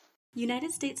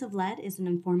United States of Lead is an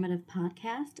informative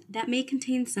podcast that may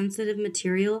contain sensitive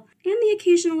material and the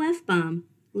occasional F-bomb.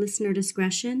 Listener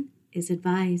discretion is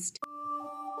advised.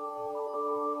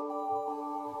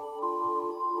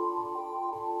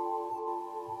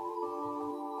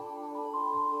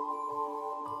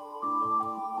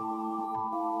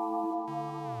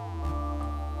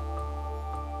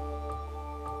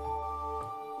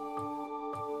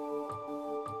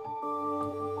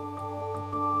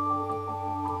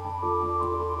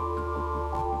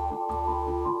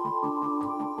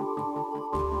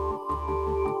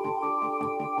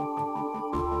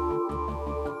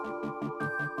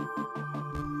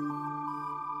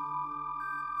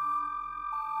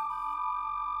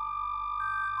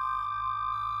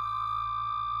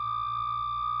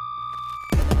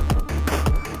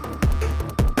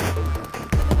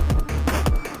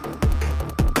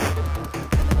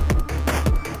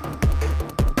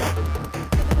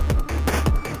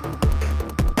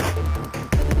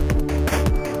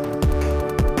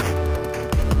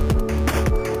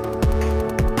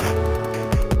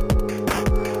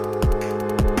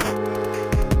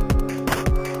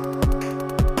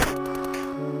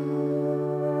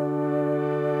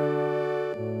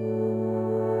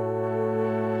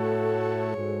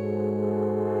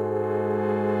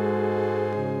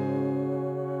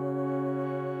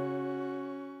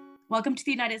 Welcome to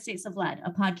the United States of Lead, a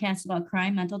podcast about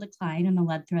crime, mental decline, and the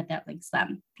lead thread that links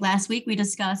them. Last week, we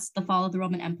discussed the fall of the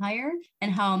Roman Empire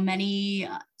and how many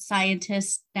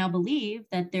scientists now believe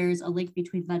that there's a link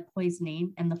between lead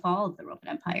poisoning and the fall of the Roman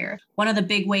Empire. One of the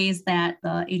big ways that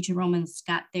the ancient Romans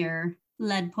got their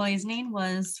lead poisoning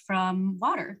was from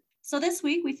water. So this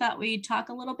week, we thought we'd talk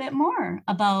a little bit more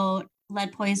about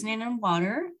lead poisoning and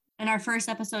water. In our first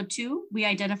episode 2, we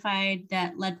identified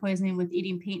that lead poisoning with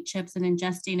eating paint chips and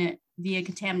ingesting it via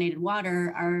contaminated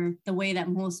water are the way that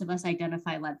most of us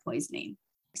identify lead poisoning.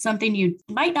 Something you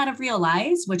might not have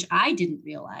realized, which I didn't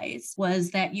realize,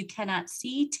 was that you cannot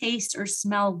see, taste, or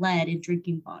smell lead in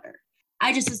drinking water.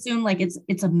 I just assumed like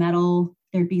it's a metal,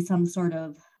 there'd be some sort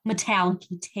of metallic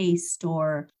taste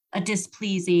or a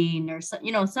displeasing or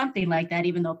something like that,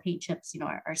 even though paint chips,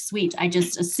 are sweet. I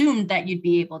just assumed that you'd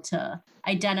be able to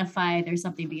identify there's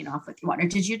something being off with your water.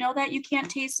 Did you know that you can't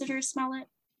taste it or smell it?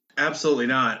 Absolutely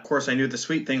not. Of course, I knew the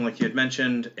sweet thing like you had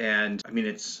mentioned, and I mean,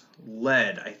 it's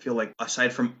lead. I feel like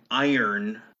aside from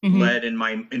iron, lead in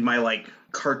my like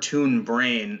cartoon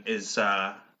brain is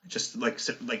just like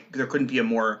there couldn't be a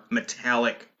more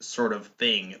metallic sort of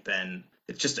thing than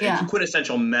it's just it's a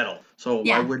quintessential metal. So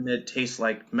why wouldn't it taste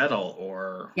like metal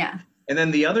or And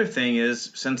then the other thing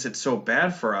is, since it's so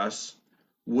bad for us,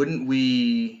 wouldn't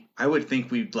we I would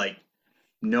think we'd like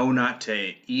know not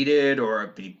to eat it or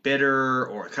be bitter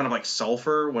or kind of like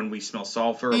sulfur. When we smell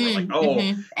sulfur, we're like, oh,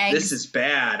 this is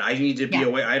bad. I need to be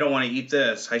away. I don't want to eat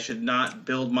this. I should not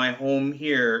build my home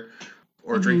here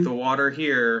or drink the water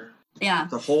here. Yeah.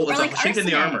 It's a chink in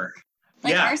the armor.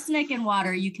 Like arsenic in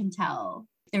water, you can tell.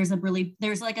 There's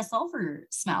like a sulfur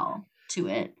smell to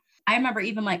it. I remember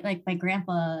even like my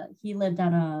grandpa, he lived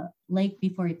on a lake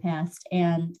before he passed,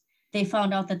 and they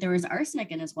found out that there was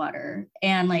arsenic in his water.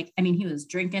 And he was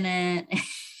drinking it.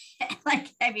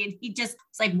 He just,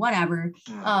 it's like, whatever.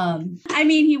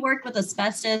 He worked with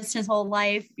asbestos his whole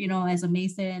life, as a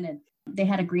mason, and they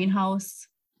had a greenhouse,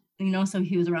 so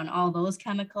he was around all those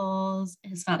chemicals.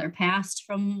 His father passed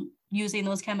from using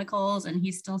those chemicals, and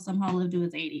he still somehow lived to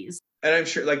his 80s. And I'm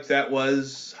sure that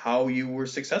was how you were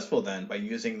successful then, by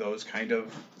using those kind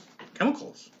of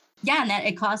chemicals. Yeah, and that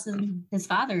it cost his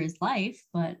father his life,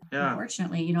 but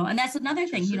unfortunately, and that's another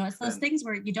thing, it's those things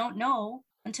where you don't know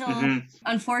until,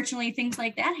 unfortunately, things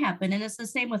like that happen. And it's the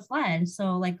same with lead.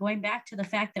 So like going back to the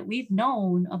fact that we've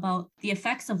known about the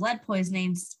effects of lead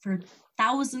poisonings for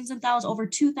thousands and thousands, over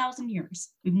 2,000 years,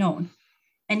 we've known.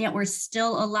 And yet we're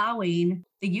still allowing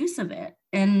the use of it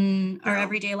in our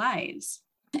everyday lives.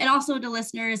 And also to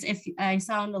listeners, if I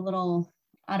sound a little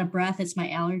out of breath, it's my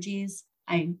allergies.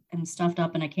 I am stuffed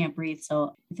up and I can't breathe.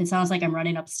 So if it sounds like I'm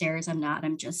running upstairs, I'm not.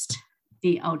 I'm just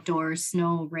the outdoors,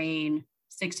 snow, rain,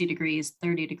 60 degrees,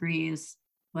 30 degrees,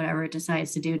 whatever it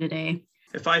decides to do today.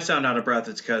 If I sound out of breath,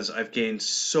 it's because I've gained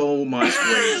so much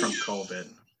weight from COVID.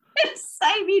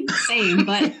 Same,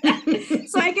 but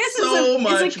so I guess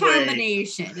it's a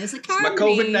combination. Weight. It's my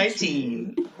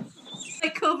COVID-19. My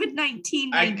COVID-19.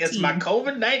 I guess my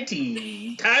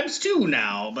COVID-19 times 2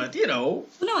 now, but No,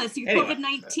 it's your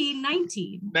COVID-19.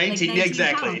 19,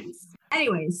 exactly. Pounds.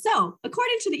 Anyway, so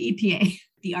according to the EPA,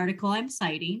 the article I'm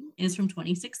citing is from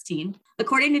 2016.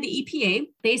 According to the EPA,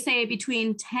 they say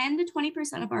between 10 to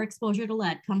 20% of our exposure to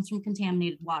lead comes from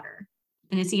contaminated water.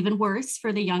 And it's even worse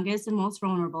for the youngest and most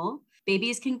vulnerable.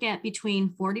 babies can get between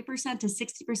 40% to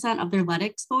 60% of their lead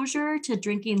exposure to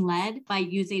drinking lead by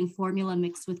using formula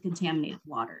mixed with contaminated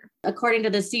water. According to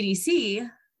the CDC,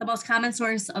 the most common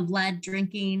source of lead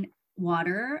drinking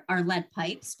water are lead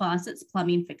pipes, faucets,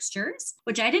 plumbing fixtures,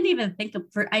 which I didn't even think of.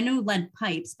 I knew lead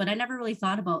pipes, but I never really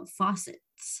thought about faucets.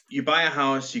 You buy a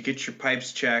house, you get your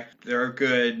pipes checked, they're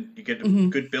good, you get a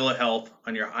good bill of health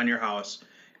on your house,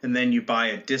 and then you buy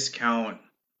a discount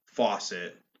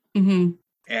faucet, and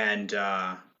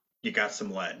you got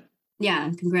some lead.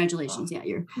 Yeah, congratulations.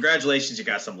 Congratulations, you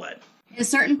got some lead. And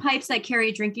certain pipes that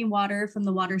carry drinking water from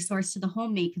the water source to the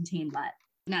home may contain lead.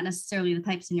 Not necessarily the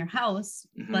pipes in your house,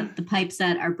 but the pipes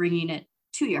that are bringing it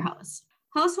to your house.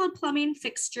 Household plumbing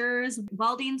fixtures,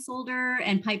 welding solder,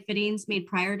 and pipe fittings made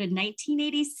prior to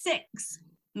 1986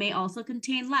 may also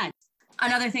contain lead.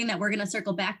 Another thing that we're going to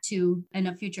circle back to in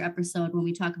a future episode when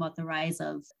we talk about the rise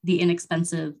of the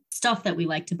inexpensive stuff that we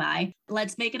like to buy,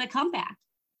 let's make it a comeback.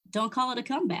 Don't call it a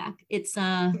comeback. It's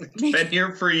been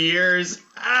here for years.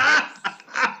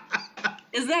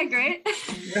 Isn't that great?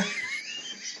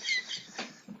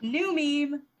 New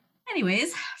meme.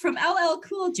 Anyways, from LL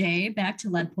Cool J back to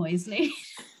lead poisoning.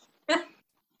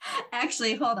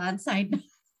 Actually, hold on, side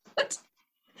note.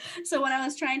 So when I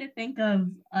was trying to think of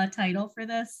a title for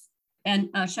this, and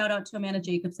shout out to Amanda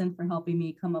Jacobson for helping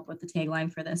me come up with the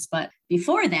tagline for this. But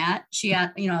before that, she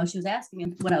was asking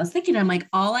me what I was thinking. I'm like,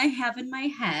 all I have in my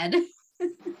head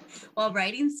while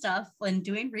writing stuff and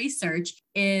doing research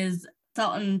is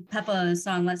Salt and Peppa's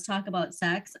song, Let's Talk About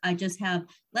Sex. I just have,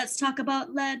 let's talk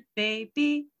about lead,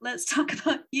 baby. Let's talk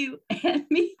about you and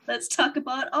me. Let's talk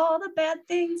about all the bad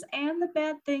things and the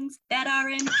bad things that are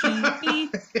in PE.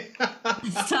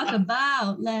 Let's talk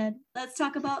about lead. Let's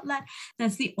talk about lead.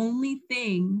 That's the only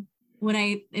thing when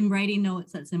I am writing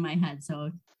notes that's in my head.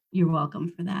 So you're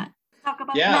welcome for that. Talk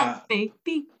about lead,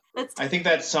 baby. I think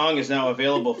that song is now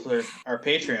available for our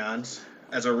Patreons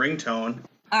as a ringtone.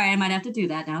 All right, I might have to do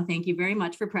that now. Thank you very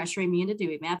much for pressuring me into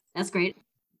doing that. That's great.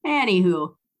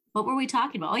 Anywho, what were we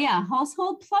talking about? Oh, yeah,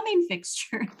 household plumbing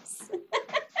fixtures.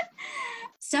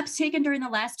 Steps taken during the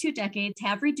last 2 decades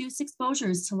have reduced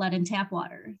exposures to lead in tap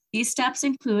water. These steps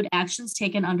include actions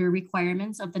taken under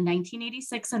requirements of the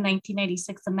 1986 and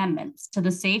 1996 amendments to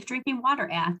the Safe Drinking Water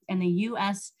Act and the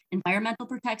U.S. Environmental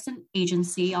Protection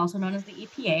Agency, also known as the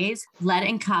EPA's lead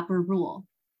and copper rule.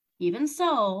 Even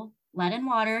so, lead and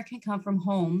water can come from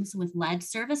homes with lead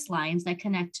service lines that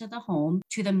connect to the home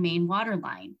to the main water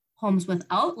line. Homes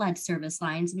without lead service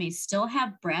lines may still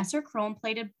have brass or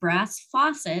chrome-plated brass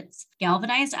faucets,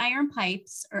 galvanized iron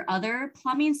pipes, or other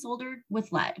plumbing soldered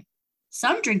with lead.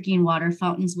 Some drinking water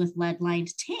fountains with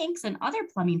lead-lined tanks and other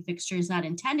plumbing fixtures not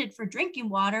intended for drinking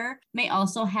water may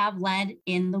also have lead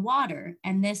in the water,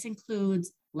 and this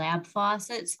includes lab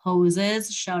faucets,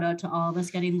 hoses, shout out to all of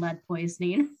us getting lead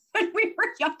poisoning when we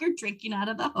were younger, drinking out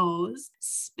of the hose,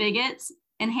 spigots,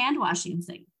 and hand washing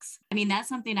sinks. I mean, that's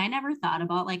something I never thought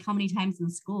about, like how many times in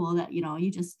school that,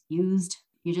 you just used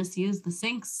the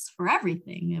sinks for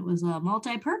everything. It was a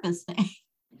multi-purpose thing.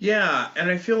 Yeah, and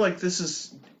I feel like this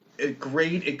is a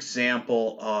great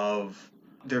example of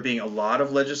there being a lot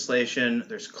of legislation.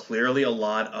 There's clearly a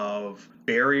lot of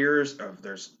barriers,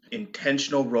 there's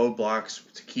intentional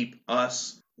roadblocks to keep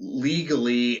us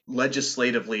legally,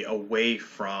 legislatively away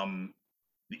from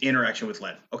the interaction with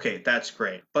lead. Okay, that's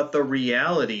great. But the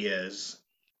reality is,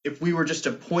 if we were just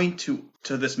to point to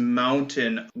this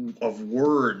mountain of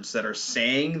words that are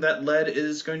saying that lead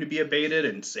is going to be abated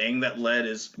and saying that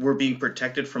we're being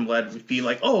protected from lead, we'd be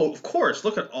like, oh, of course,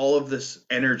 look at all of this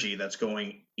energy that's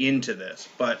going into this.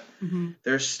 But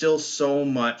there's still so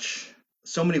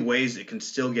many ways it can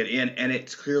still get in, and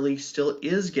it clearly still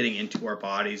is getting into our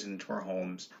bodies and into our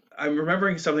homes. I'm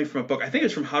remembering something from a book. I think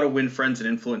it's from How to Win Friends and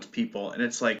Influence People. And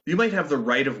it's like, you might have the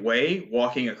right of way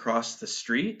walking across the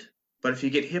street, but if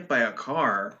you get hit by a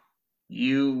car,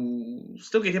 you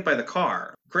still get hit by the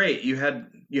car. Great. You had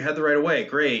the right of way.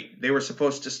 Great. They were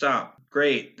supposed to stop.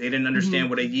 Great. They didn't understand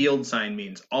what a yield sign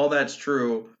means. All that's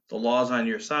true. The law's on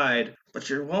your side, but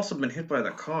you've also been hit by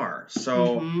the car.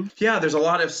 So yeah, there's a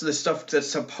lot of this stuff that's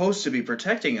supposed to be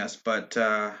protecting us, but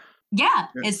yeah,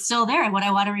 it's still there. And what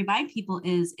I want to remind people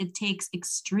is it takes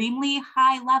extremely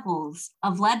high levels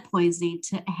of lead poisoning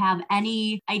to have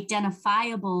any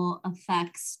identifiable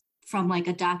effects from like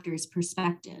a doctor's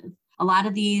perspective. A lot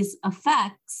of these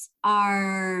effects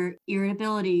are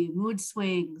irritability, mood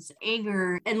swings,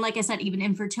 anger, and like I said, even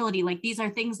infertility. Like these are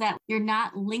things that you're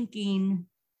not linking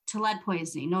to lead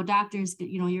poisoning. No doctors,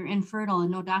 you're infertile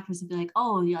and no doctors would be like,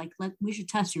 oh, we should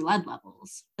test your lead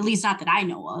levels. At least not that I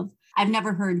know of. I've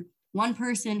never heard one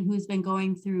person who's been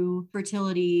going through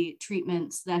fertility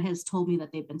treatments that has told me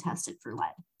that they've been tested for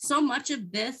lead. So much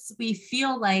of this we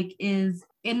feel like is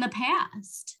in the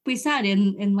past. We said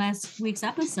in last week's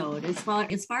episode, as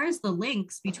far as the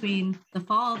links between the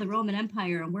fall of the Roman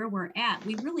Empire and where we're at,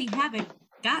 we really haven't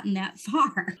gotten that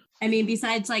far. I mean,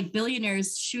 besides like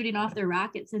billionaires shooting off their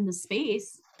rockets into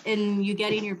space and you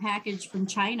getting your package from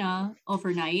China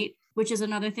overnight, which is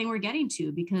another thing we're getting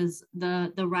to, because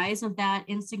the rise of that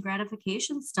instant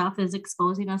gratification stuff is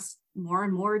exposing us more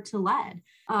and more to lead.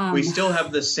 We still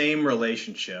have the same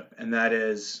relationship, and that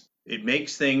is it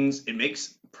makes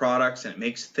products, and it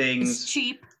makes things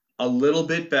cheap, a little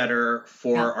bit better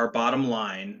for yep. our bottom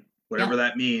line, whatever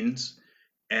yep. that means.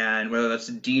 And whether that's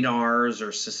dinars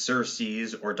or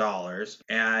sesterces or dollars,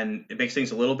 and it makes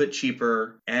things a little bit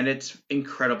cheaper, and it's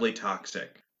incredibly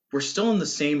toxic. We're still in the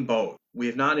same boat. We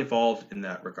have not evolved in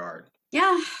that regard.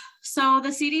 Yeah. So the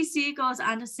CDC goes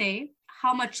on to say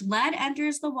how much lead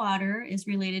enters the water is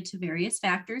related to various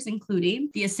factors, including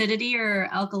the acidity or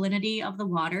alkalinity of the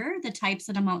water, the types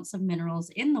and amounts of minerals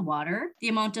in the water, the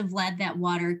amount of lead that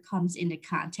water comes into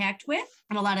contact with.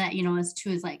 And a lot of that,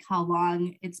 is like how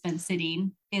long it's been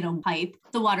sitting in a pipe,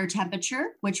 the water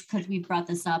temperature, which, because we brought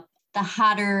this up, the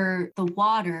hotter the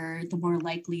water, the more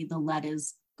likely the lead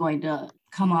is going to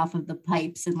come off of the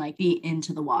pipes and like be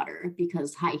into the water,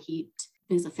 because high heat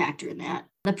is a factor in that.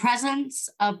 The presence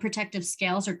of protective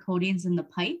scales or coatings in the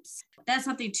pipes. That's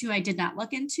something too I did not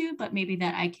look into, but maybe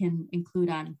that I can include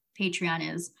on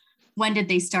Patreon is when did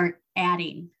they start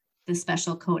adding the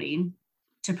special coating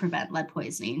to prevent lead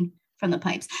poisoning from the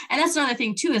pipes? And that's another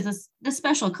thing too, is this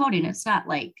special coating. It's not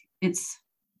like it's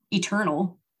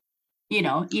eternal.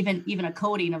 Even a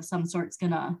coating of some sort's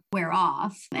gonna wear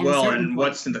off. Well, and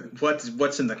what's in the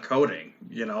coating?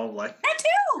 That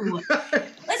too.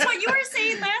 That's what you were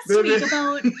saying last week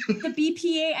about the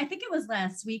BPA. I think it was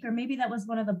last week, or maybe that was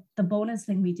one of the bonus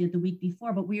thing we did the week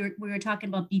before. But we were talking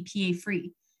about BPA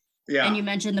free. Yeah. And you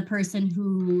mentioned the person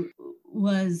who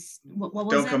was what was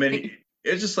don't come in.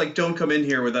 It's just like, don't come in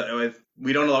here with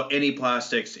we don't allow any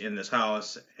plastics in this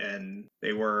house, and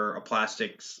they were a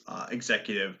plastics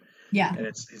executive. Yeah. And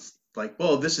it's like,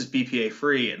 well, this is BPA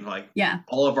free, and like, yeah,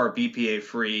 all of our BPA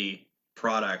free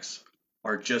products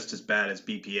are just as bad as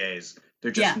BPAs.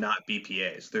 They're just not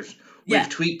BPAs. We've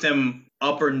tweaked them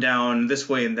up and down this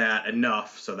way and that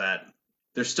enough so that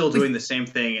they're still doing the same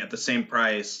thing at the same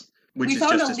price. We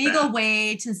found a legal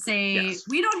way to say,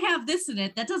 we don't have this in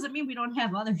it. That doesn't mean we don't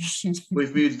have other shit.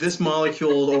 We've moved this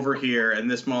molecule over here and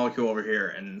this molecule over here,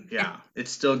 and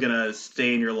it's still gonna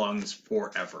stay in your lungs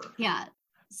forever. Yeah.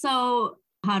 So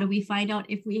how do we find out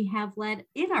if we have lead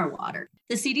in our water?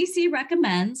 The CDC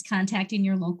recommends contacting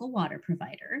your local water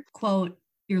provider. Quote,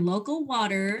 your local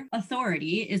water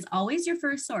authority is always your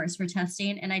first source for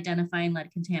testing and identifying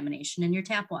lead contamination in your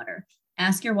tap water.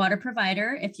 Ask your water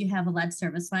provider if you have a lead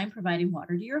service line providing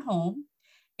water to your home.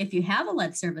 If you have a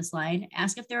lead service line,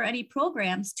 ask if there are any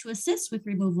programs to assist with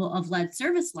removal of lead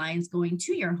service lines going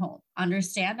to your home.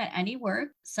 Understand that any work,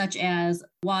 such as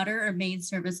water or main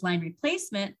service line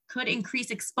replacement, could increase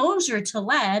exposure to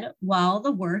lead while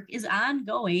the work is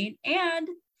ongoing and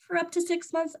for up to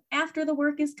 6 months after the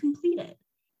work is completed.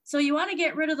 So you want to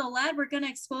get rid of the lead, we're going to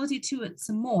expose you to it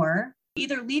some more.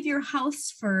 Either leave your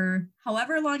house for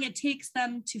however long it takes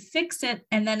them to fix it,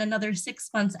 and then another 6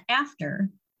 months after,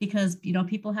 because,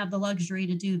 people have the luxury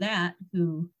to do that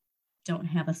who don't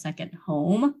have a second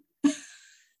home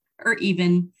or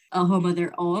even a home of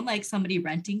their own, like somebody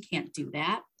renting can't do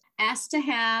that. Ask to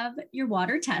have your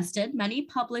water tested. Many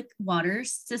public water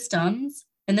systems,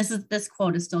 and this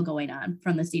quote is still going on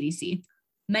from the CDC.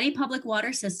 Many public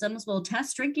water systems will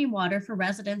test drinking water for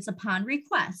residents upon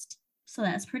request. So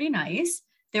that's pretty nice.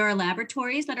 There are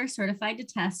laboratories that are certified to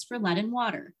test for lead in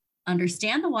water.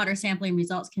 Understand the water sampling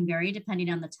results can vary depending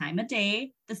on the time of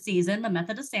day, the season, the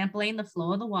method of sampling, the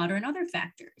flow of the water, and other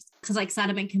factors. Because like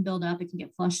sediment can build up, it can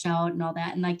get flushed out and all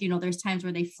that. And like, there's times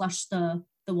where they flush the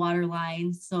water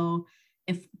lines. So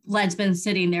if lead's been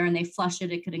sitting there and they flush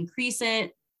it, it could increase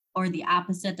it, or the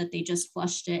opposite, that they just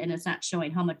flushed it and it's not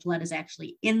showing how much lead is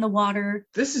actually in the water.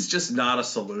 This is just not a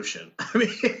solution. I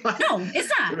mean, no,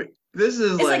 it's not. This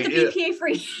is it's like the BPA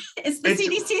free. It's the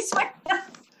CDC swear.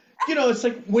 It's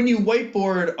like when you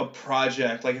whiteboard a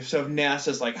project, like if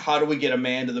NASA's like, how do we get a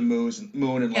man to the moon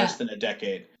in less than a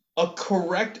decade? A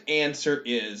correct answer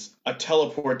is a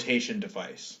teleportation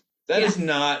device. That is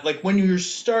not, like, when you're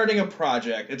starting a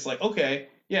project, it's like, okay,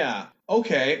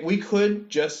 we could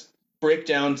just break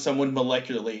down someone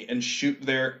molecularly and shoot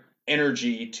their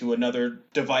energy to another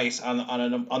device on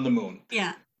the moon.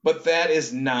 Yeah. But that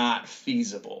is not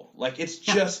feasible. Like, it's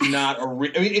just not I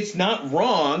mean, it's not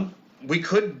wrong. We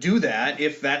could do that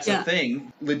if that's a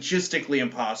thing. Logistically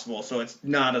impossible, so it's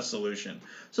not a solution.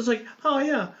 So it's like, oh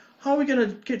yeah, how are we gonna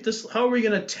get this? How are we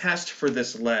gonna test for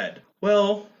this lead?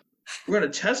 Well, we're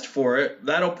gonna test for it.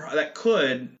 That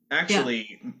could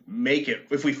actually make it.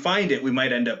 If we find it, we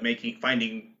might end up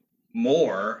finding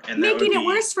more, and that would making be it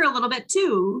worse for a little bit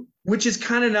too. which is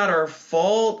kind of not our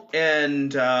fault,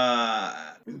 and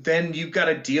then you've got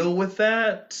to deal with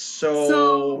that.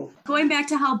 So going back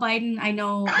to how Biden, I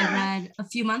know I read a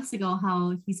few months ago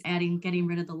how he's getting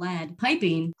rid of the lead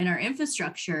piping in our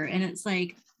infrastructure. And it's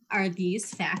like, are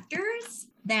these factors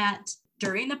that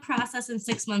during the process and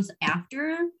 6 months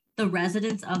after, the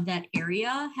residents of that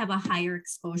area have a higher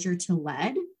exposure to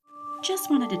lead? Just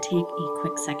wanted to take a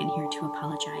quick second here to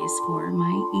apologize for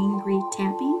my angry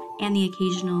tapping and the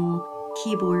occasional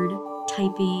keyboard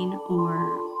typing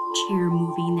or chair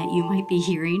moving that you might be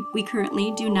hearing. We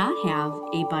currently do not have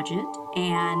a budget,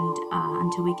 and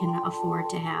until we can afford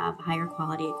to have higher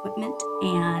quality equipment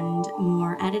and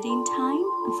more editing time,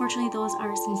 unfortunately those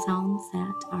are some sounds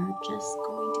that are just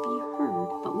going to be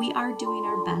heard, but we are doing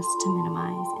our best to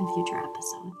minimize in future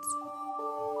episodes.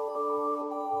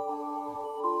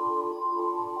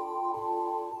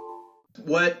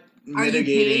 what Are you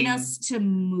mitigating? paying us to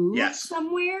move Yes.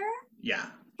 somewhere Yeah.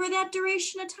 for that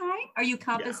duration of time? Are you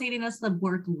compensating us the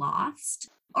work lost?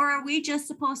 Or are we just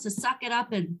supposed to suck it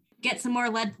up and get some more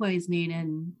lead poisoning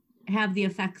and have the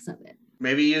effects of it?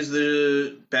 Maybe use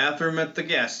the bathroom at the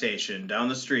gas station down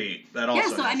the street. That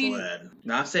also has lead.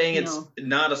 Not saying it's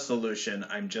not a solution.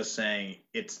 I'm just saying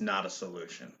it's not a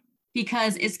solution.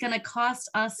 Because it's going to cost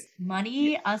us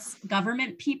money, us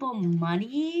government people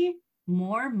money,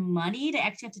 more money to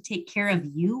actually have to take care of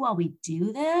you while we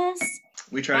do this.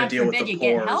 We try to deal with the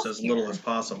poor as little as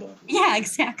possible. Yeah,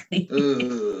 exactly.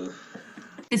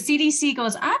 The CDC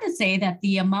goes on to say that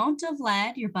the amount of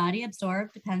lead your body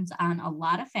absorbs depends on a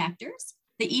lot of factors.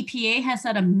 The EPA has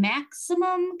set a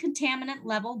maximum contaminant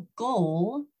level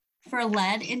goal for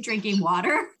lead in drinking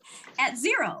water at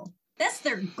 0. That's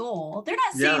their goal. They're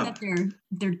not saying that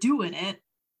they're doing it,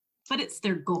 but it's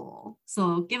their goal.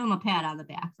 So give them a pat on the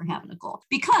back for having a goal.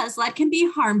 Because lead can be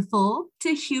harmful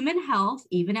to human health,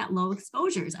 even at low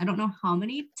exposures. I don't know how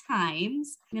many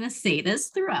times I'm going to say this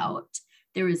throughout.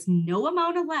 There is no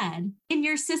amount of lead in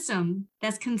your system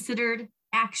that's considered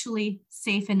actually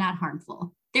safe and not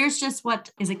harmful. There's just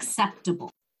what is acceptable.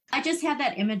 I just had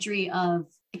that imagery of,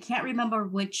 I can't remember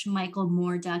which Michael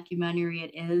Moore documentary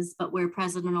it is, but where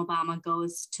President Obama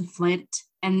goes to Flint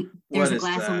and there's a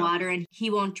glass of water and he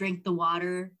won't drink the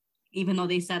water, even though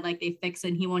they said like they fix it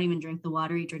and he won't even drink the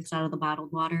water. He drinks out of the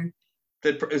bottled water.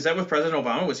 Is that with President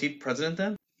Obama? Was he president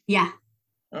then? Yeah.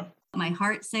 Oh. My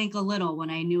heart sank a little when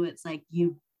I knew it's like,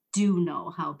 you do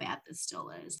know how bad this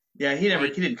still is. Yeah, he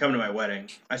didn't come to my wedding.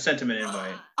 I sent him an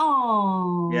invite.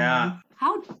 Oh. Yeah.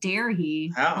 How dare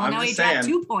he? Well, now he dropped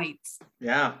 2 points.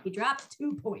 Yeah. He dropped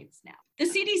 2 points now. The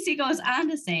CDC goes on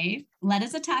to say lead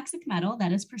is a toxic metal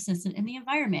that is persistent in the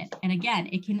environment. And again,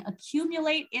 it can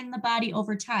accumulate in the body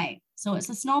over time. So it's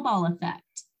a snowball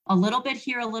effect. A little bit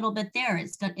here, a little bit there.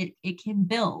 It can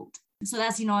build. So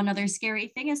that's, another scary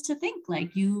thing is to think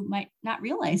like you might not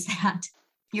realize that.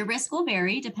 Your risk will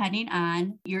vary depending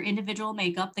on your individual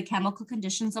makeup, the chemical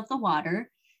conditions of the water,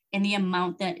 and the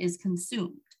amount that is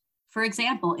consumed. For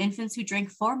example, infants who drink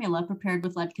formula prepared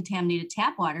with lead-contaminated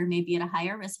tap water may be at a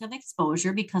higher risk of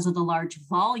exposure because of the large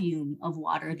volume of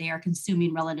water they are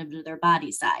consuming relative to their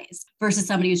body size versus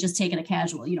somebody who's just taking a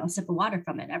casual, sip of water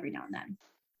from it every now and then.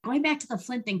 Going back to the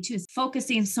Flint thing too,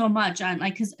 focusing so much on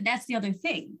because that's the other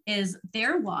thing is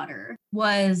their water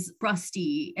was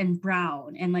rusty and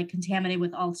brown and contaminated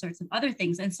with all sorts of other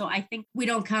things. And so I think we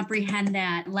don't comprehend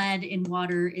that lead in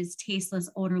water is tasteless,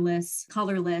 odorless,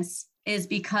 colorless, is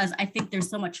because I think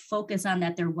there's so much focus on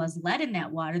that there was lead in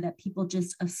that water that people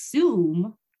just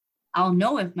assume I'll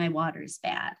know if my water's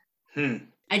bad.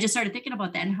 I just started thinking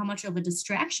about that and how much of a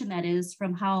distraction that is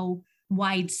from how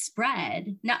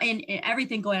widespread now, and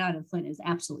everything going on in Flint is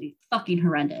absolutely fucking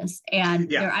horrendous.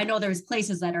 And I know there's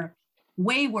places that are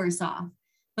way worse off,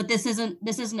 but this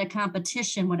isn't a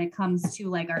competition when it comes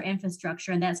to our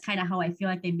infrastructure. And that's kind of how I feel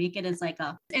like they make it as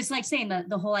it's like saying that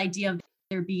the whole idea of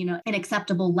there being an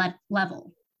acceptable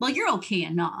level. Well, you're okay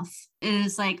enough. And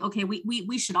it's like, okay,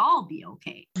 we should all be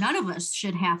okay. None of us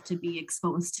should have to be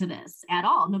exposed to this at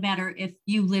all, no matter if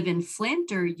you live in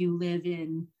Flint or you live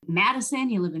in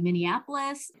Madison, you live in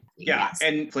Minneapolis. Yeah, yes.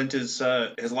 And Flint has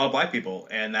a lot of Black people,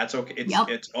 and that's okay.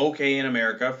 It's okay in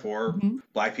America for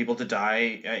Black people to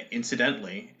die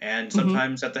incidentally, and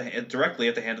sometimes directly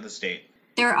at the hand of the state.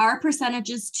 There are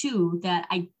percentages too that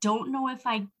I don't know if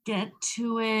I get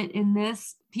to it in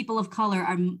this. People of color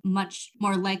are much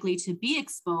more likely to be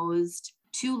exposed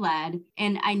to lead.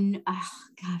 And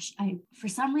for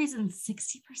some reason,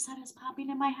 60% is popping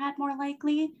in my head more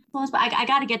likely. But I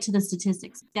got to get to the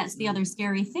statistics. That's the other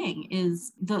scary thing,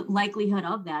 is the likelihood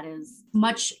of that is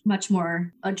much, much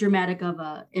more dramatic of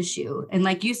a issue. And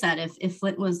like you said, if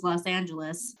Flint was Los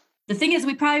Angeles, the thing is,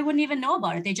 we probably wouldn't even know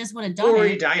about it. They just would have done or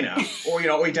it. Edina, or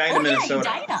Edina,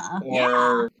 Minnesota, Edina.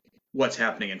 or what's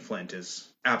happening in Flint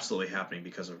is absolutely happening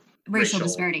because of racial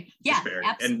disparity.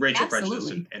 And racial absolutely.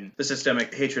 prejudice and the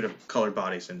systemic hatred of colored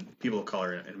bodies and people of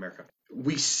color in America.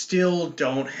 We still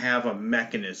don't have a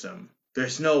mechanism.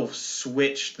 There's no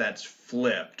switch that's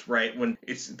flipped, right?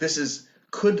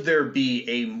 Could there be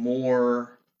a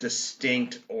more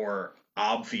distinct or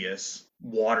obvious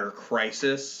water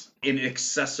crisis in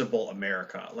accessible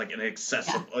America? Like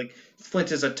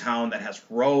Flint is a town that has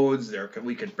roads.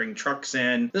 We could bring trucks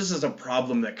in. This is a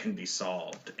problem that can be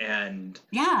solved. And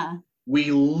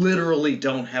we literally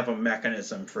don't have a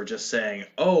mechanism for just saying,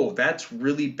 oh, that's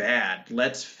really bad,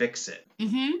 let's fix it.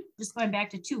 Just going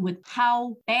back to with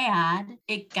how bad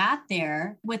it got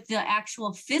there with the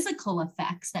actual physical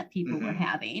effects that people were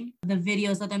having. The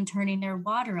videos of them turning their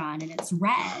water on and it's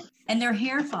red and their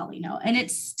hair falling out, and it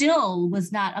still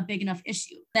was not a big enough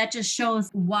issue. That just shows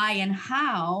why and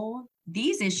how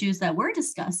these issues that we're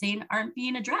discussing aren't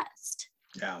being addressed.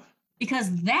 Yeah.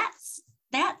 Because that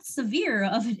severe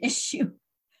of an issue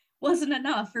wasn't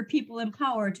enough for people in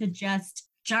power to just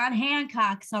John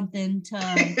Hancock something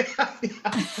to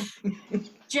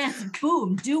just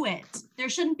boom, do it. There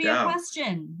shouldn't be a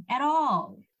question at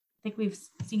all. I think we've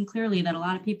seen clearly that a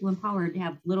lot of people in power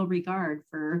have little regard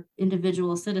for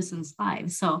individual citizens'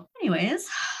 lives. So anyways,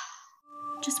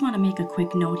 just want to make a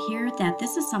quick note here that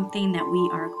this is something that we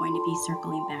are going to be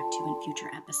circling back to in future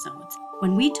episodes.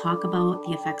 When we talk about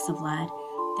the effects of lead,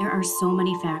 there are so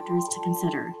many factors to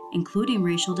consider, including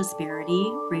racial disparity,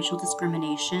 racial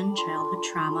discrimination, childhood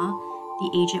trauma,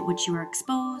 the age at which you are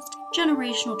exposed,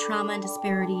 generational trauma and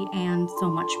disparity, and so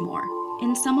much more.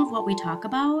 In some of what we talk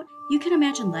about, you can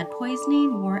imagine lead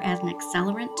poisoning more as an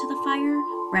accelerant to the fire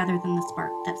rather than the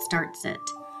spark that starts it.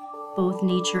 Both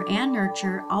nature and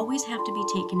nurture always have to be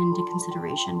taken into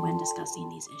consideration when discussing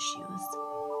these issues.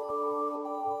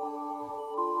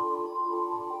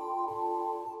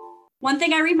 One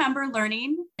thing I remember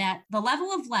learning that the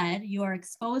level of lead you are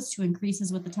exposed to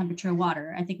increases with the temperature of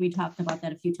water. I think we talked about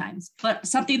that a few times. But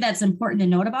something that's important to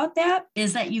note about that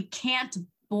is that you can't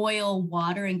boil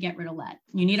water and get rid of lead.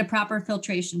 You need a proper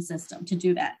filtration system to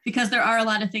do that, because there are a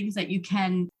lot of things that you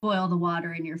can boil the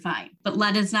water and you're fine. But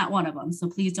lead is not one of them. So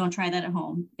please don't try that at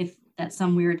home. If that's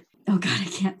some weird, oh God, I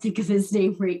can't think of his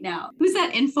name right now. Who's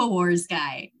that InfoWars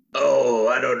guy? Oh,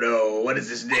 I don't know. What is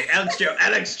his name?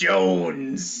 Alex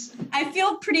Jones. I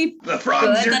feel pretty good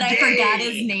that I forgot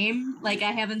his name. Like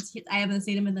I haven't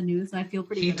seen him in the news, so I feel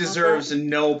pretty good. He deserves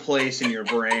no place in your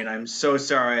brain. I'm so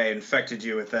sorry I infected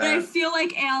you with that. But I feel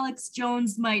like Alex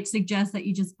Jones might suggest that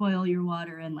you just boil your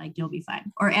water and like you'll be fine.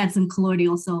 Or add some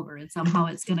colloidal silver and somehow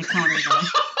it's gonna counter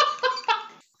that.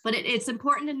 But it's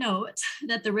important to note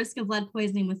that the risk of lead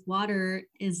poisoning with water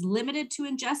is limited to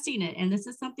ingesting it. And this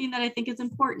is something that I think is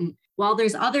important. While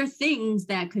there's other things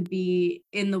that could be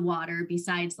in the water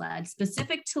besides lead,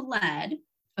 specific to lead,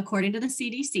 according to the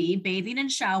CDC, bathing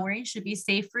and showering should be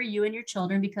safe for you and your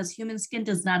children because human skin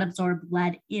does not absorb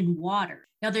lead in water.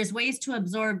 Now, there's ways to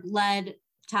absorb lead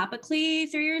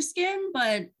topically through your skin,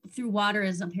 but through water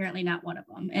is apparently not one of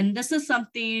them. And this is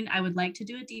something I would like to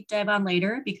do a deep dive on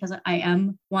later because I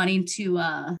am wanting to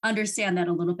understand that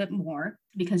a little bit more,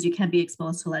 because you can be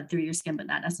exposed to lead through your skin, but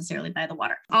not necessarily by the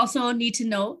water. Also need to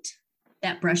note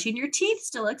that brushing your teeth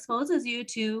still exposes you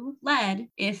to lead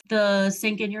if the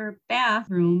sink in your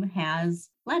bathroom has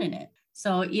lead in it.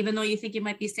 So even though you think you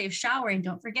might be safe showering,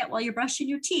 don't forget while you're brushing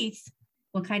your teeth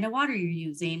what kind of water you're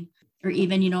using. Or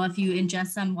even, if you ingest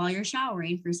some while you're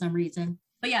showering for some reason.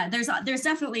 But yeah, there's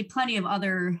definitely plenty of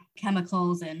other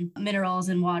chemicals and minerals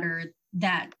in water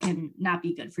that can not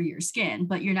be good for your skin,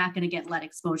 but you're not going to get lead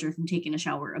exposure from taking a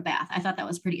shower or a bath. I thought that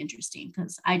was pretty interesting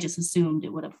because I just assumed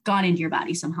it would have gone into your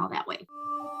body somehow that way.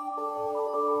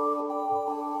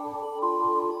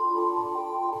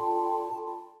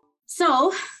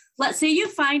 So let's say you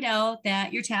find out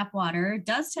that your tap water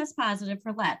does test positive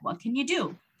for lead. What can you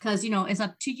do? Because, it's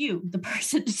up to you, the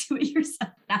person, to do it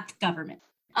yourself, not the government.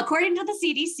 According to the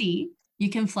CDC, you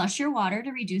can flush your water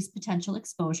to reduce potential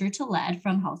exposure to lead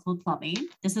from household plumbing.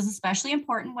 This is especially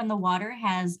important when the water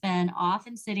has been off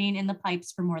and sitting in the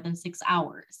pipes for more than 6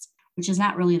 hours, which is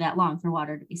not really that long for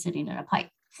water to be sitting in a pipe.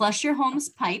 Flush your home's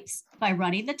pipes by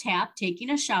running the tap, taking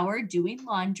a shower, doing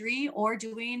laundry, or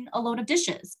doing a load of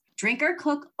dishes. Drink or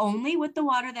cook only with the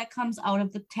water that comes out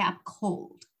of the tap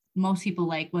cold. Most people,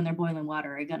 like when they're boiling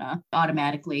water, are gonna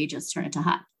automatically just turn it to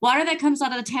hot. Water that comes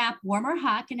out of the tap, warm or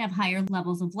hot, can have higher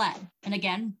levels of lead. And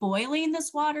again, boiling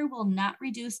this water will not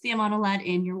reduce the amount of lead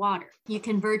in your water. You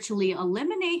can virtually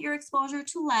eliminate your exposure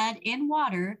to lead in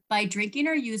water by drinking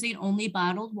or using only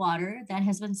bottled water that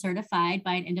has been certified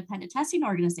by an independent testing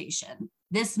organization.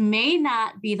 This may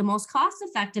not be the most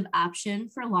cost-effective option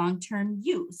for long-term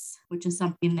use, which is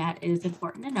something that is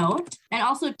important to note. And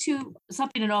also,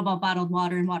 something to know about bottled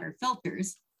water and water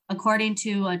filters. According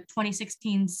to a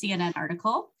 2016 CNN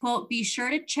article, quote, be sure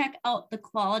to check out the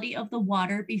quality of the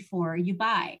water before you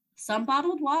buy. Some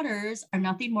bottled waters are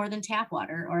nothing more than tap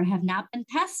water or have not been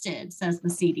tested, says the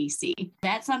CDC.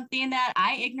 That's something that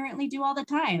I ignorantly do all the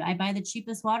time. I buy the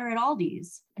cheapest water at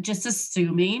Aldi's, just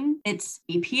assuming it's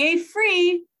EPA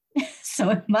free.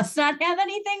 So it must not have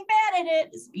anything bad in it.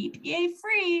 It's EPA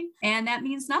free. And that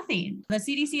means nothing. The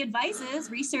CDC advises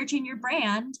researching your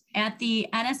brand at the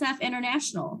NSF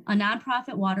International, a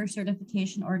nonprofit water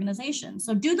certification organization.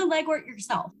 So do the legwork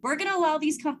yourself. We're going to allow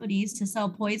these companies to sell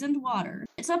poisoned water.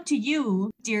 It's up to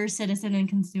you, dear citizen and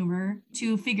consumer,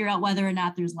 to figure out whether or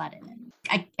not there's lead in it.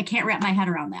 I can't wrap my head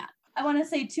around that. I want to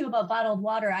say too about bottled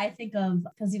water. I think of,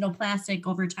 because plastic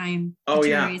over time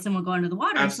deteriorates and will go into the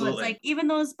water. Absolutely. So it's like even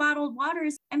those bottled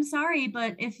waters, I'm sorry,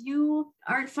 but if you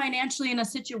aren't financially in a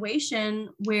situation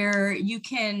where you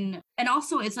can, and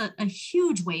also it's a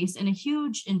huge waste and a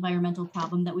huge environmental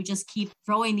problem that we just keep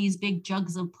throwing these big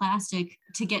jugs of plastic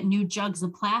to get new jugs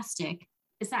of plastic.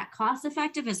 It's not cost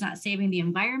effective. It's not saving the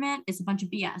environment. It's a bunch of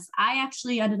BS. I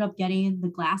actually ended up getting the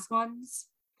glass ones.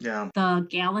 Yeah. The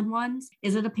gallon ones.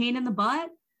 Is it a pain in the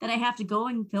butt that I have to go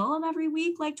and fill them every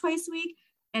week, like twice a week?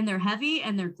 And they're heavy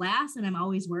and they're glass and I'm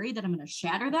always worried that I'm going to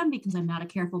shatter them because I'm not a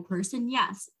careful person.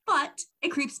 Yes, but it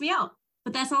creeps me out.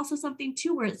 But that's also something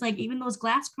too, where it's like even those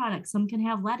glass products, some can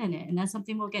have lead in it. And that's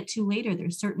something we'll get to later.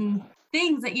 There's certain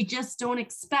things that you just don't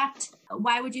expect.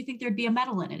 Why would you think there'd be a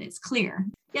metal in it? It's clear.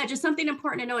 Yeah, just something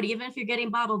important to note. Even if you're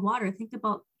getting bottled water, think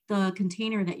about the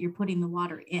container that you're putting the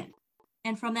water in.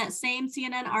 And from that same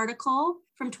CNN article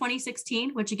from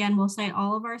 2016, which again, we'll cite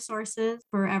all of our sources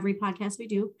for every podcast we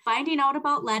do, finding out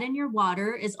about lead in your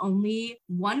water is only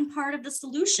one part of the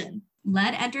solution.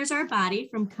 Lead enters our body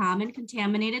from common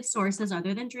contaminated sources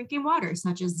other than drinking water,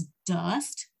 such as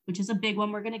dust, which is a big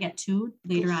one we're going to get to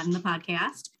later on in the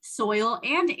podcast, soil,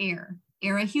 and air.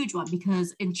 Air, a huge one,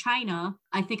 because in China,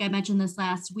 I think I mentioned this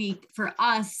last week, for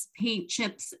us, paint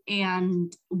chips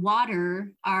and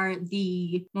water are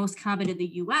the most common in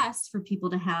the US for people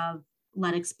to have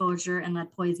lead exposure and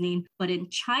lead poisoning. But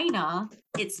in China,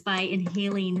 it's by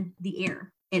inhaling the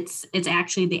air. It's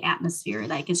actually the atmosphere,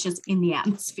 like it's just in the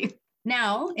atmosphere.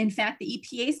 Now, in fact, the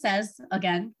EPA says,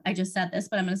 again, I just said this,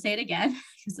 but I'm going to say it again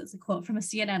because it's a quote from a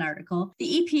CNN article.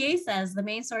 The EPA says the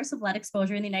main source of lead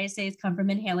exposure in the United States come from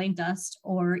inhaling dust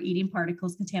or eating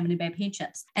particles contaminated by paint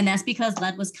chips. And that's because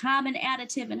lead was common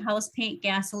additive in house paint,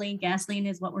 gasoline. Gasoline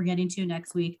is what we're getting to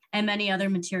next week, and many other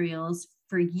materials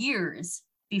for years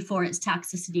before its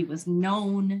toxicity was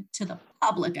known to the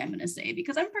public, I'm going to say,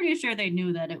 because I'm pretty sure they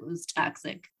knew that it was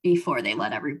toxic before they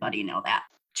let everybody know that.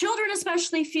 Children,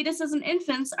 especially fetuses and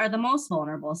infants, are the most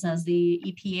vulnerable, says the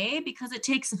EPA, because it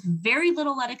takes very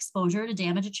little lead exposure to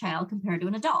damage a child compared to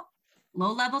an adult.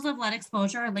 Low levels of lead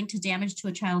exposure are linked to damage to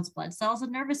a child's blood cells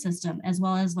and nervous system, as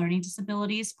well as learning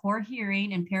disabilities, poor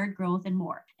hearing, impaired growth, and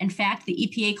more. In fact, the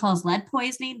EPA calls lead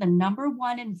poisoning the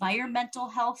 #1 environmental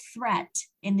health threat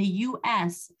in the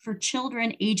U.S. for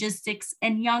children ages 6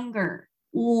 and younger.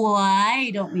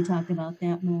 Why don't we talk about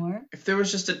that more? If there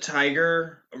was just a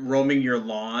tiger roaming your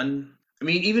lawn, I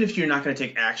mean, even if you're not going to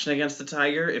take action against the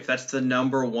tiger, if that's the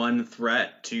 #1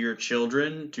 threat to your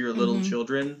children, to your little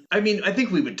children, I mean, I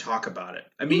think we would talk about it.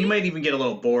 I mean, you might even get a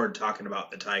little bored talking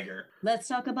about the tiger. Let's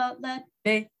talk about that,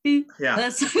 baby.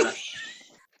 Yeah.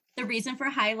 The reason for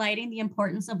highlighting the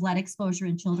importance of lead exposure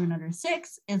in children under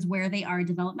 6 is where they are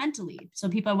developmentally. So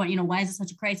people want, why is it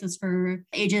such a crisis for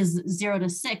ages 0 to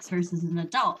 6 versus an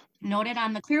adult? Noted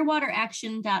on the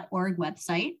clearwateraction.org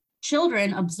website,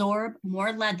 children absorb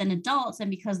more lead than adults,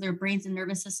 and because their brains and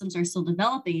nervous systems are still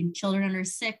developing, children under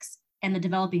 6 and the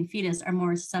developing fetus are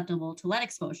more susceptible to lead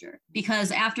exposure. Because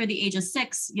after the age of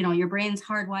 6, your brain's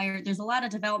hardwired. There's a lot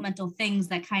of developmental things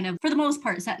that kind of, for the most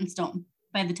part, set in stone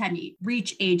by the time you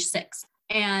reach age 6.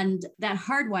 And that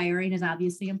hardwiring is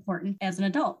obviously important as an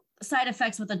adult. Side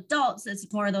effects with adults, it's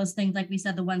more of those things, like we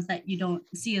said, the ones that you don't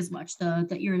see as much, the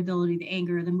irritability, the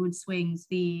anger, the mood swings,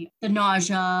 the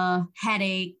nausea,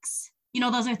 headaches,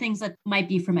 those are things that might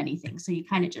be from anything. So you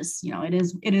kind of just,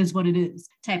 it is what it is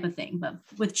type of thing. But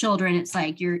with children, it's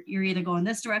like you're either going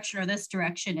this direction or this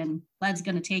direction, and lead's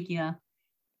going to take you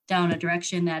down a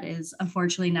direction that is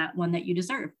unfortunately not one that you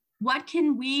deserve. What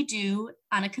can we do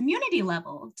on a community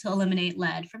level to eliminate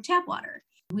lead from tap water?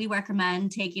 We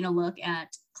recommend taking a look at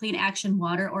Clean Action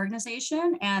Water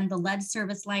Organization and the Lead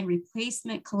Service Line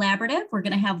Replacement Collaborative. We're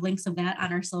going to have links of that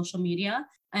on our social media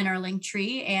and our link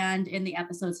tree and in the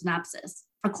episode synopsis.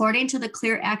 According to the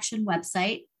Clear Action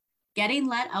website, getting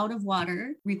lead out of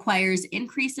water requires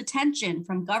increased attention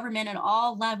from government at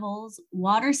all levels,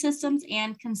 water systems,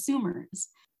 and consumers.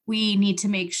 We need to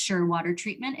make sure water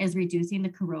treatment is reducing the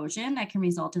corrosion that can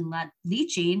result in lead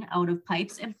leaching out of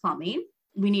pipes and plumbing.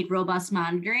 We need robust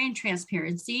monitoring,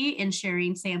 transparency in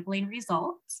sharing sampling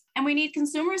results. And we need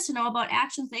consumers to know about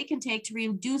actions they can take to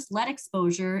reduce lead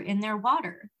exposure in their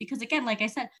water. Because again, like I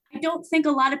said, I don't think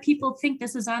a lot of people think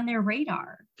this is on their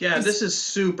radar. Yeah, this is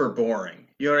super boring.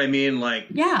 You know what I mean? Like,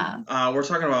 yeah, we're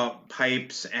talking about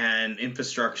pipes and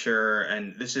infrastructure,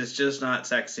 and this is just not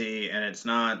sexy, and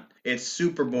it's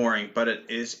super boring, but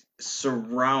it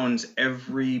surrounds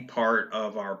every part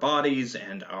of our bodies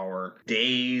and our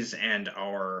days and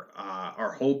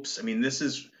our hopes. I mean, this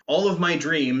is all of my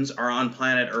dreams are on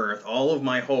planet Earth. All of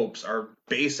my hopes are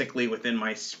basically within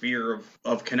my sphere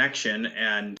of connection,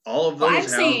 and all of those I'm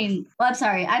saying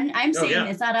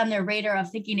it's not on their radar of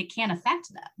thinking it can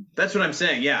affect them. That's what I'm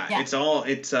saying. Yeah.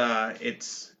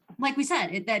 It's like we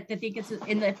said, I think it's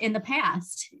in the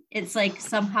past. It's like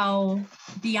somehow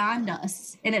beyond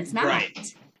us, and it's not.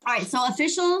 Right. All right, so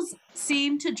officials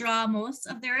seem to draw most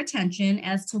of their attention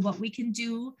as to what we can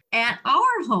do at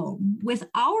our home with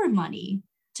our money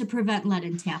to prevent lead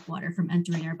in tap water from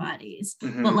entering our bodies.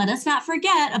 Mm-hmm. But let us not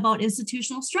forget about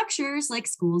institutional structures like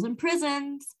schools and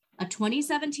prisons. A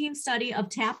 2017 study of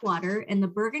tap water in the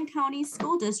Bergen County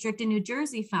School District in New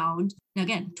Jersey found, now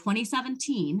again,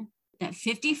 2017, that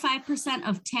 55%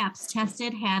 of taps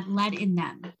tested had lead in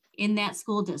them in that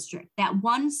school district. That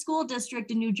one school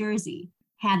district in New Jersey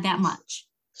had that much.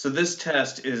 So this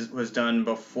test was done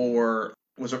before,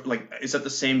 is that the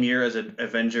same year as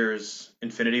Avengers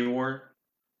Infinity War?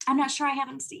 I'm not sure, I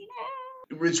haven't seen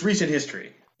it. It's recent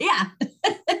history. Yeah.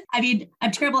 I mean, I'm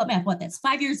terrible at math. That's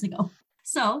 5 years ago.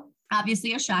 So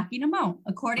obviously a shocking amount.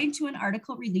 According to an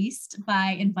article released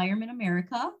by Environment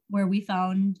America, where we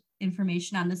found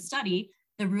information on the study,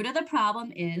 the root of the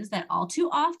problem is that all too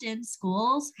often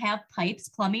schools have pipes,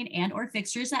 plumbing, and or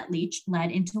fixtures that leach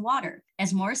lead into water.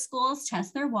 As more schools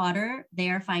test their water, they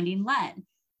are finding lead.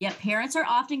 Yet parents are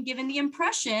often given the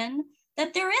impression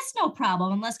that there is no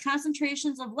problem unless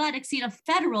concentrations of lead exceed a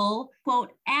federal,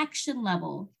 quote, action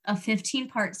level of 15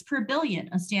 parts per billion,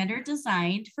 a standard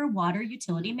designed for water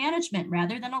utility management,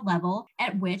 rather than a level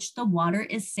at which the water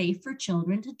is safe for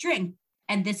children to drink.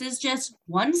 And this is just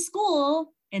one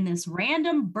school in this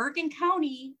random Bergen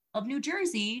County of New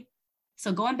Jersey.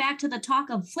 So going back to the talk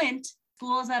of Flint,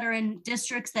 schools that are in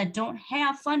districts that don't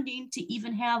have funding to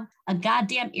even have a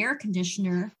goddamn air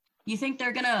conditioner, you think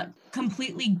they're going to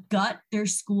completely gut their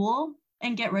school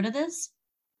and get rid of this?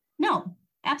 No,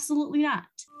 absolutely not.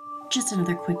 Just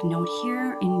another quick note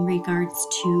here in regards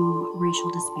to racial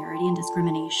disparity and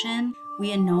discrimination.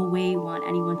 We in no way want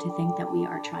anyone to think that we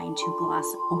are trying to gloss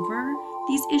over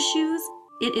these issues.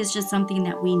 It is just something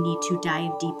that we need to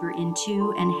dive deeper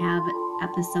into and have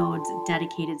episodes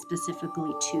dedicated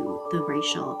specifically to the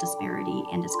racial disparity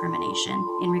and discrimination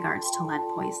in regards to lead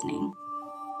poisoning.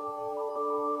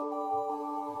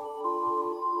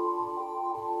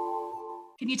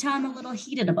 Can you tell I'm a little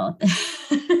heated about this?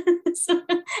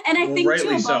 And I think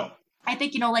rightly so. I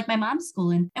think, like my mom's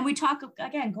school, and we talk,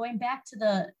 again, going back to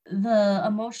the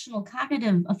emotional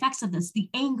cognitive effects of this, the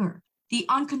anger, the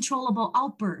uncontrollable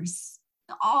outbursts,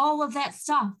 all of that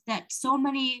stuff that so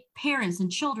many parents and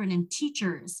children and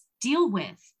teachers deal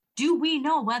with. Do we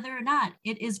know whether or not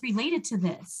it is related to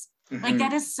this? Mm-hmm. Like,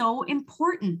 that is so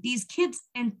important. These kids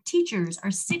and teachers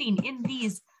are sitting in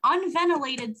these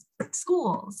unventilated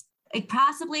schools,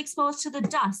 possibly exposed to the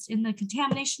dust and the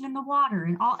contamination in the water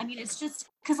and all. I mean, it's just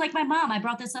because, like, my mom, I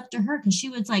brought this up to her because she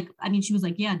was like,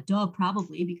 yeah, duh,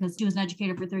 probably, because she was an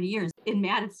educator for 30 years in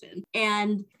Madison.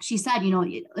 And she said,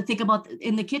 think about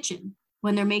in the kitchen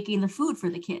when they're making the food for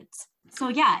the kids. So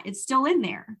yeah, it's still in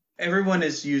there. Everyone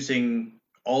is using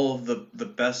all of the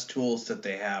best tools that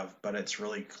they have, but it's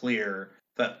really clear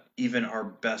that even our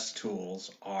best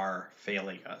tools are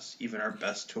failing us. Even our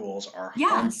best tools are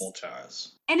harmful to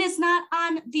us. And it's not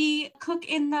on the cook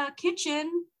in the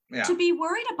kitchen to be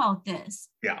worried about this.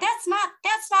 Yeah. That's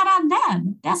not on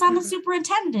them. That's on the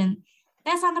superintendent.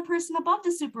 That's on the person above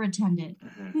the superintendent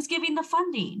who's giving the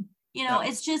funding.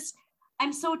 It's just,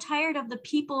 I'm so tired of the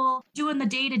people doing the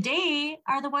day-to-day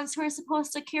are the ones who are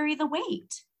supposed to carry the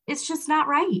weight. It's just not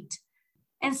right.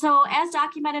 And so, as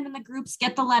documented in the group's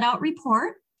Get the Lead Out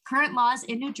report, current laws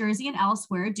in New Jersey and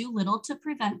elsewhere do little to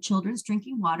prevent children's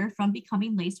drinking water from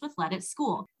becoming laced with lead at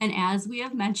school. And as we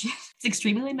have mentioned, it's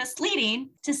extremely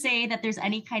misleading to say that there's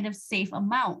any kind of safe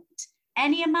amount.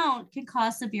 Any amount can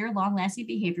cause severe, long-lasting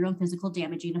behavioral and physical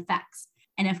damaging effects.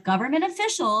 And if government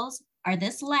officials are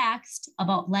this laxed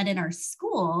about lead in our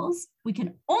schools, we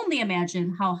can only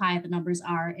imagine how high the numbers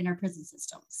are in our prison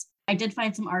systems. I did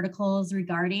find some articles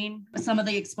regarding some of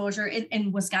the exposure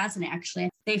in Wisconsin, actually.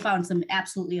 They found some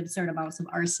absolutely absurd amounts of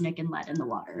arsenic and lead in the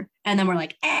water. And then we're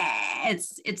like,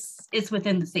 it's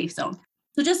within the safe zone.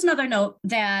 So just another note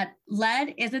that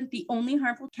lead isn't the only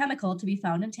harmful chemical to be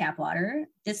found in tap water.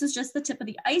 This is just the tip of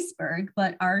the iceberg,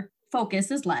 but our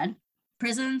focus is lead.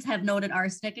 Prisons have noted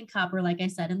arsenic and copper, like I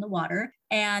said, in the water,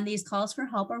 and these calls for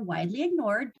help are widely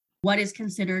ignored. What is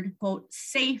considered, quote,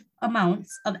 safe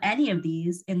amounts of any of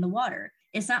these in the water.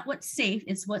 It's not what's safe,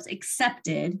 it's what's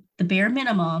accepted, the bare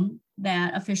minimum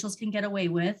that officials can get away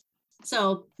with.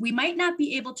 So we might not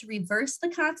be able to reverse the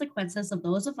consequences of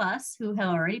those of us who have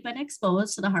already been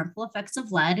exposed to the harmful effects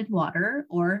of lead in water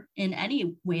or in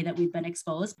any way that we've been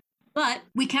exposed, but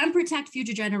we can protect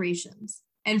future generations.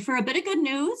 And for a bit of good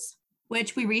news,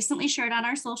 which we recently shared on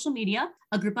our social media,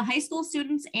 a group of high school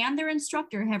students and their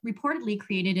instructor have reportedly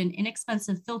created an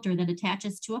inexpensive filter that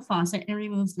attaches to a faucet and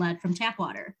removes lead from tap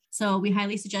water. So we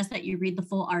highly suggest that you read the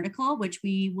full article, which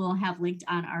we will have linked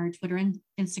on our Twitter and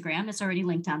Instagram. It's already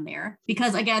linked on there.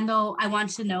 Because again, though, I want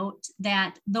to note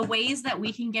that the ways that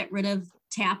we can get rid of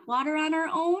tap water on our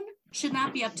own should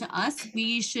not be up to us.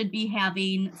 We should be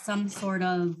having some sort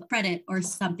of credit or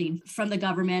something from the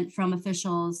government, from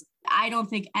officials. I don't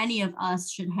think any of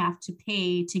us should have to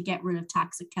pay to get rid of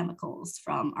toxic chemicals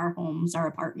from our homes, our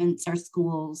apartments, our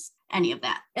schools, any of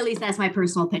that. At least that's my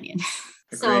personal opinion.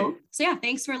 So yeah,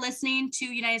 thanks for listening to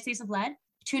United States of Lead.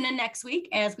 Tune in next week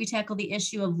as we tackle the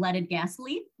issue of leaded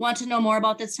gasoline. Want to know more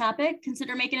about this topic?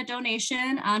 Consider making a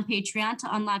donation on Patreon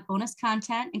to unlock bonus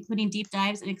content, including deep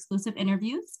dives and exclusive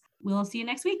interviews. We'll see you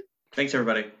next week. Thanks,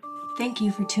 everybody. Thank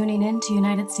you for tuning in to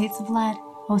United States of Lead,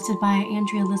 hosted by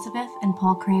Andrea Elizabeth and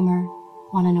Paul Kramer.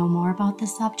 Want to know more about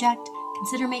this subject?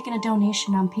 Consider making a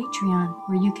donation on Patreon,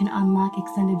 where you can unlock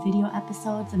extended video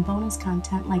episodes and bonus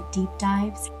content like deep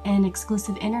dives and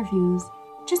exclusive interviews.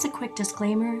 Just a quick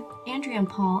disclaimer, Andrea and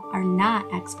Paul are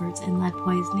not experts in lead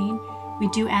poisoning. We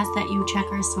do ask that you check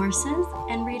our sources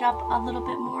and read up a little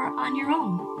bit more on your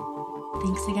own.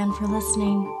 Thanks again for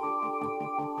listening.